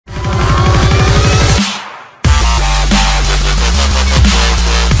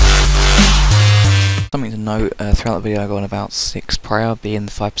note, throughout the video I go on about 6 prayer being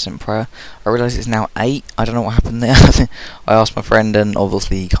the 5% prayer. I realise it's now 8, I don't know what happened there. I asked my friend and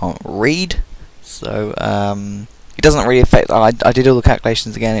obviously he can't read, so it doesn't really affect, I did all the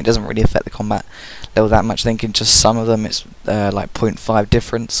calculations again, it doesn't really affect the combat level that much. I think in just some of them it's like 0.5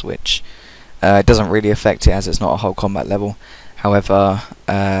 difference, which doesn't really affect it as it's not a whole combat level. However,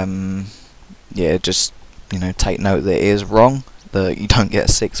 yeah, just, you know, take note that it is wrong, that you don't get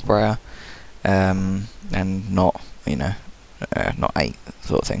 6 prayer, and not, you know, not 8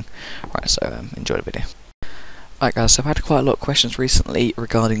 sort of thing. Right, so enjoy the video. Right guys, so I've had quite a lot of questions recently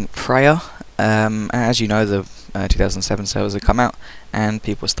regarding prayer. As you know, the 2007 servers have come out and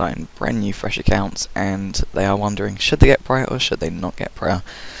people are starting brand new fresh accounts and they are wondering, should they get prayer or should they not get prayer?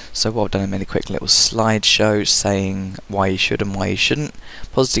 So what I've done, a really quick little slideshow saying why you should and why you shouldn't,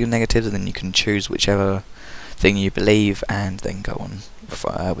 positive and negatives, and then you can choose whichever thing you believe and then go on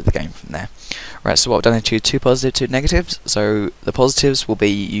with the game from there. Right, so what I've done is choose 2 positives, 2 negatives. So the positives will be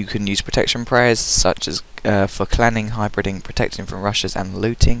you can use protection prayers such as for clanning, hybriding, protecting from rushes and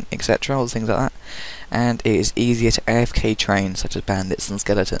looting, etc., all things like that. And it is easier to AFK train such as bandits and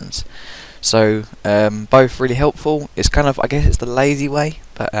skeletons. So both really helpful. It's kind of, I guess it's the lazy way,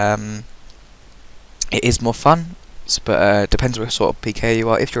 but it is more fun. But depends what sort of PK you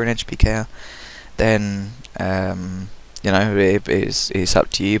are. If you're an edge PKer, then you know, it's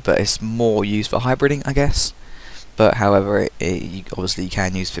up to you, but it's more used for hybriding, I guess. But however, you obviously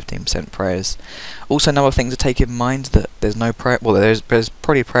can use 15% prayers. Also, another thing to take in mind that there's no prayer. Well, there's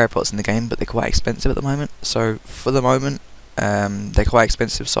probably prayer pots in the game, but they're quite expensive at the moment. So for the moment, they're quite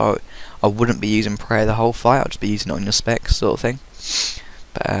expensive. So I wouldn't be using prayer the whole fight. I'll just be using it on your specs, sort of thing.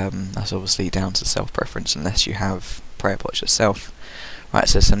 But that's obviously down to self preference, unless you have prayer pots yourself. Right,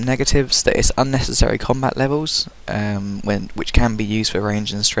 so some negatives, that it's unnecessary combat levels, which can be used for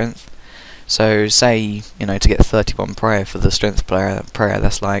range and strength. So say, you know, to get 31 prayer for the strength prayer,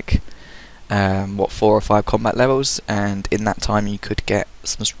 that's like, what, 4 or 5 combat levels, and in that time you could get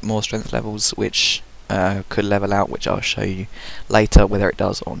some more strength levels, which could level out, which I'll show you later whether it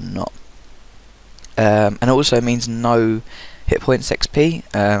does or not. And it also means no hit points XP,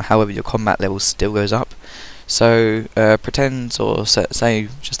 however your combat level still goes up. So pretend, or say,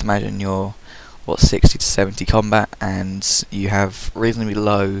 just imagine you're, what, 60 to 70 combat and you have reasonably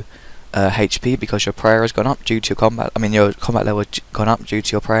low HP because your prayer has gone up due to your combat. I mean, your combat level has gone up due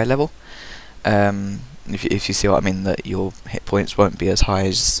to your prayer level. If you see what I mean, that your hit points won't be as high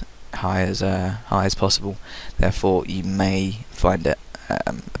as possible. Therefore, you may find it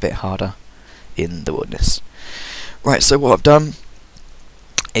a bit harder in the wilderness. Right. So what I've done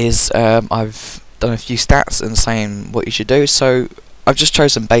is I've done a few stats and saying what you should do. So I've just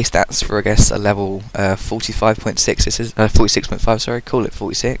chosen base stats for, I guess, a level 45.6. This is 46.5. Sorry, call it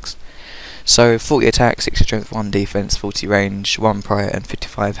 46. So 40 attack, 60 strength, 1 defense, 40 range, 1 prayer, and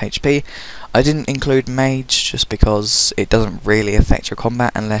 55 HP. I didn't include mage just because it doesn't really affect your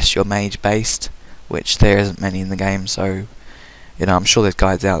combat unless you're mage based, which there isn't many in the game. So, you know, I'm sure there's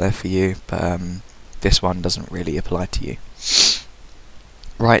guides out there for you, but this one doesn't really apply to you.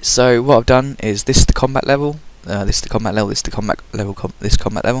 Right, so what I've done is this is the combat level, this is the combat level, this is the combat level, this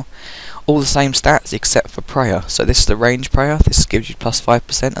combat level. All the same stats except for prayer. So this is the range prayer, this gives you plus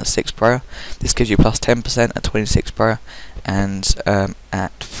 5% at 6 prayer, this gives you plus 10% at 26 prayer, and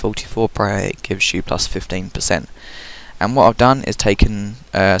at 44 prayer it gives you plus 15%. And what I've done is taken,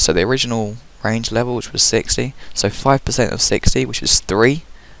 so the original range level, which was 60, so 5% of 60, which is 3.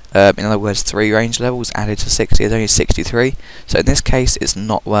 In other words, 3 range levels added to 60 is only 63. So in this case, it's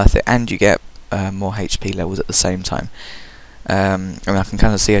not worth it, and you get more HP levels at the same time. I mean, I can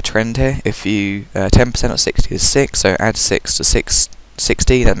kind of see a trend here. If you 10% of 60 is 6, so add 6 to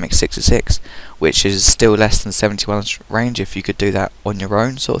 60, that makes 66, which is still less than 71's range. If you could do that on your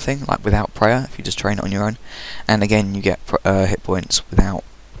own, sort of thing, like without prayer, if you just train it on your own, and again, you get hit points without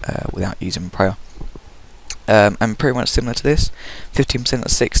using prayer. And pretty much similar to this, 15%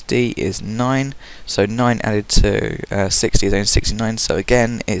 of 60 is 9, so 9 added to 60 is only 69, so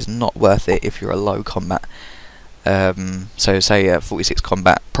again, it's not worth it if you're a low combat. So say 46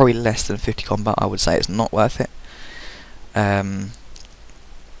 combat, probably less than 50 combat, I would say it's not worth it.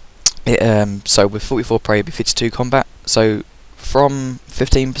 So with 44 prayer, it'd be 52 combat, so from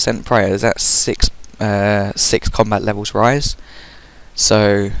 15% prayer, that's 6 combat levels rise.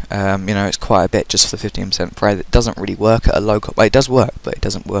 So, you know, it's quite a bit just for 15% prayer. That doesn't really work at a low combat. Well, it does work, but it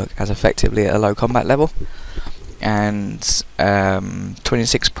doesn't work as effectively at a low combat level. And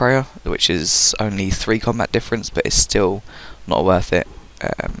 26 prayer, which is only 3 combat difference, but it's still not worth it,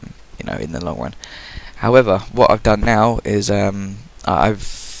 you know, in the long run. However, what I've done now is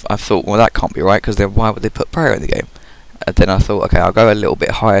I've I thought, well, that can't be right, because then why would they put prayer in the game? Then I thought, okay, I'll go a little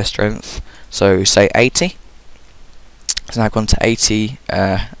bit higher strength, so say 80. So now I've gone to 80,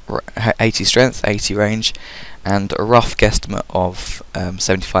 80 strength, 80 range, and a rough guesstimate of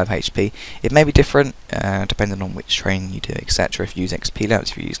 75 HP. It may be different depending on which training you do, etc. If you use XP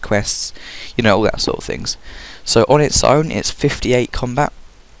lamps, if you use quests, you know, all that sort of things. So on its own, it's 58 combat.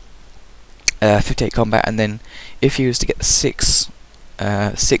 58 combat, and then if you was to get the 6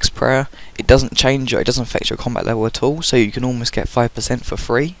 prayer, it doesn't change it doesn't affect your combat level at all, so you can almost get 5% for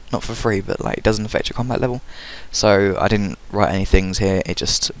free. Not for free, but like it doesn't affect your combat level. So I didn't write any things here, it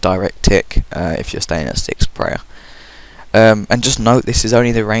just direct tick if you're staying at 6 prayer. And just note, this is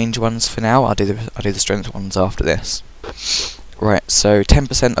only the range ones for now. I'll do the strength ones after this. Right, so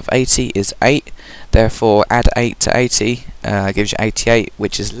 10% of 80 is 8, therefore add 8 to 80 gives you 88,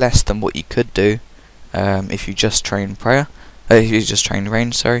 which is less than what you could do if you just train prayer. If you just train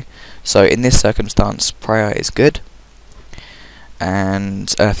range, sorry. So in this circumstance, prayer is good. And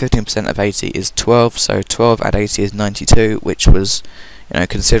 15% of 80 is 12, so 12 add 80 is 92, which was, you know,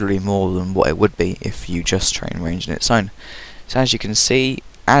 considerably more than what it would be if you just train range on its own. So as you can see,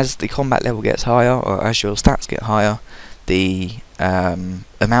 as the combat level gets higher, or as your stats get higher, the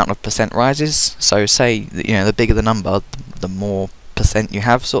amount of percent rises. So say, you know, the bigger the number, the more percent you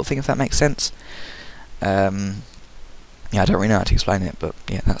have, sort of thing, if that makes sense. Yeah, I don't really know how to explain it, but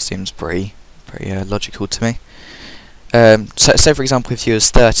yeah, that seems pretty logical to me. So say for example, if you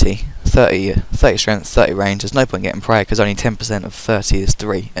was 30 strength, 30 range, there's no point getting prayer, because only 10% of 30 is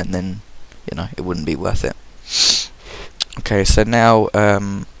 3, and then, you know, it wouldn't be worth it. Okay, so now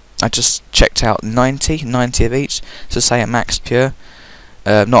I just checked out 90 of each. So say a max pure,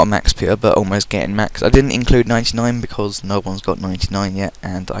 not a max pure, but almost getting max. I didn't include 99 because no one's got 99 yet,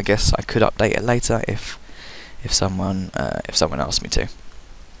 and I guess I could update it later if someone asked me to.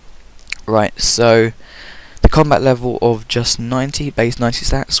 Right, so the combat level of just 90, base 90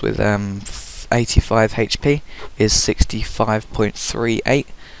 stats with 85 HP is 65.38,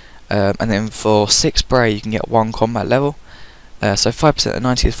 and then for 6 prayer you can get 1 combat level. So 5% of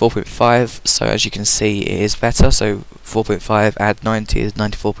 90 is 4.5, so as you can see it is better, so 4.5 add 90 is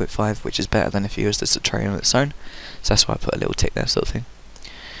 94.5, which is better than if you used this to train on its own, so that's why I put a little tick there, sort of thing.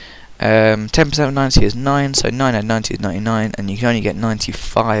 10% of 90 is 9, so 9 add 90 is 99, and you can only get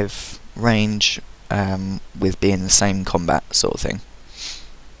 95 range with being the same combat, sort of thing.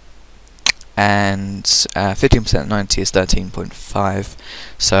 And 15% of 90 is 13.5,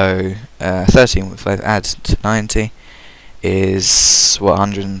 so 13.5 add to 90 is what,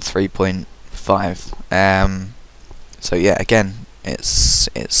 103.5. So yeah, again,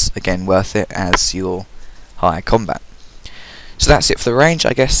 it's again worth it as your higher combat. So that's it for the range.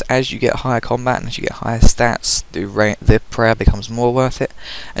 I guess as you get higher combat and as you get higher stats, the prayer becomes more worth it,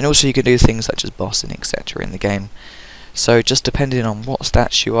 and also you can do things such as bossing, etc. in the game. So just depending on what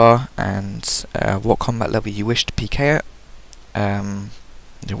stats you are and what combat level you wish to PK at,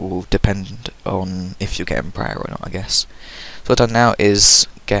 it will depend on if you're getting prayer or not, I guess. So what I've done now is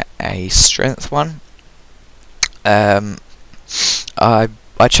get a strength one. I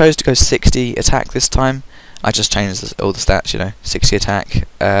chose to go 60 attack this time. I just changed all the stats, you know, 60 attack.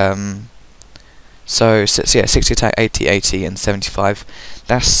 So yeah, 60 attack, 80, 80, and 75.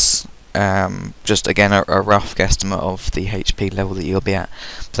 That's just again a rough guesstimate of the HP level that you'll be at.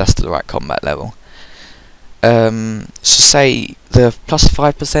 But that's the right combat level. So say the plus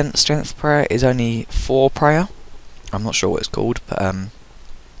 5% strength prayer is only 4 prayer. I'm not sure what it's called, but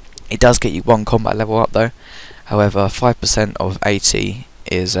it does get you 1 combat level up though. However, 5% of 80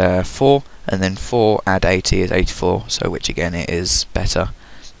 is 4, and then 4 add 80 is 84. So which again, it is better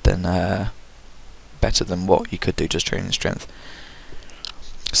than what you could do just training strength.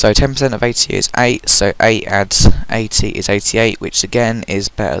 So 10% of 80 is 8, so 8 adds 80 is 88, which again is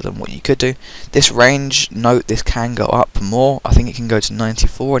better than what you could do. This range, note this can go up more. I think it can go to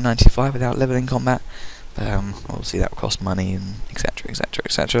 94 or 95 without leveling combat. Obviously that will cost money and etc, etc,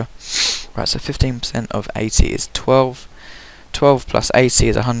 etc. Right, so 15% of 80 is 12. 12 plus 80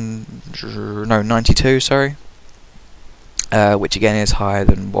 is 92, sorry. Which again is higher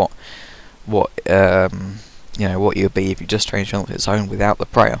than what you know, what you would be if you just trained on its own without the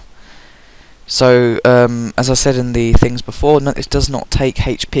prayer. So as I said in the things before, this does not take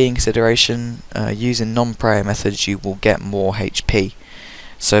HP in consideration. Using non-prayer methods you will get more HP.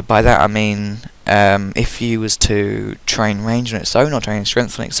 So by that I mean if you was to train range on its own or train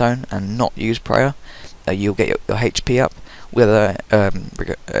strength on its own and not use prayer, you'll get your HP up. Whether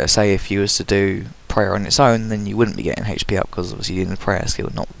say if you was to do prayer on its own, then you wouldn't be getting HP up because obviously you're using the prayer skill,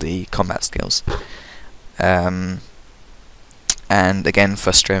 not the combat skills. And and again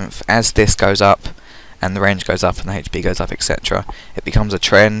for strength, as this goes up and the range goes up and the HP goes up, etc., it becomes a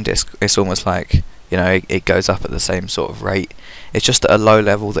trend. It's almost like, you know, it goes up at the same sort of rate. It's just at a low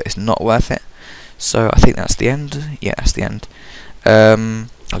level that it's not worth it. So I think that's the end. Yeah, that's the end.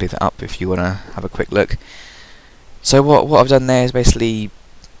 I'll leave that up if you want to have a quick look. So what I've done there is basically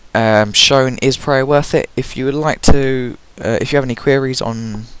shown, is Prayer worth it? If you would like to, if you have any queries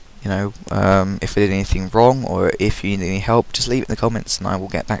on, you know, if I did anything wrong or if you need any help, just leave it in the comments and I will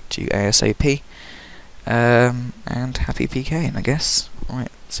get back to you ASAP. And happy PKing, I guess. Right,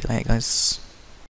 see you later, guys.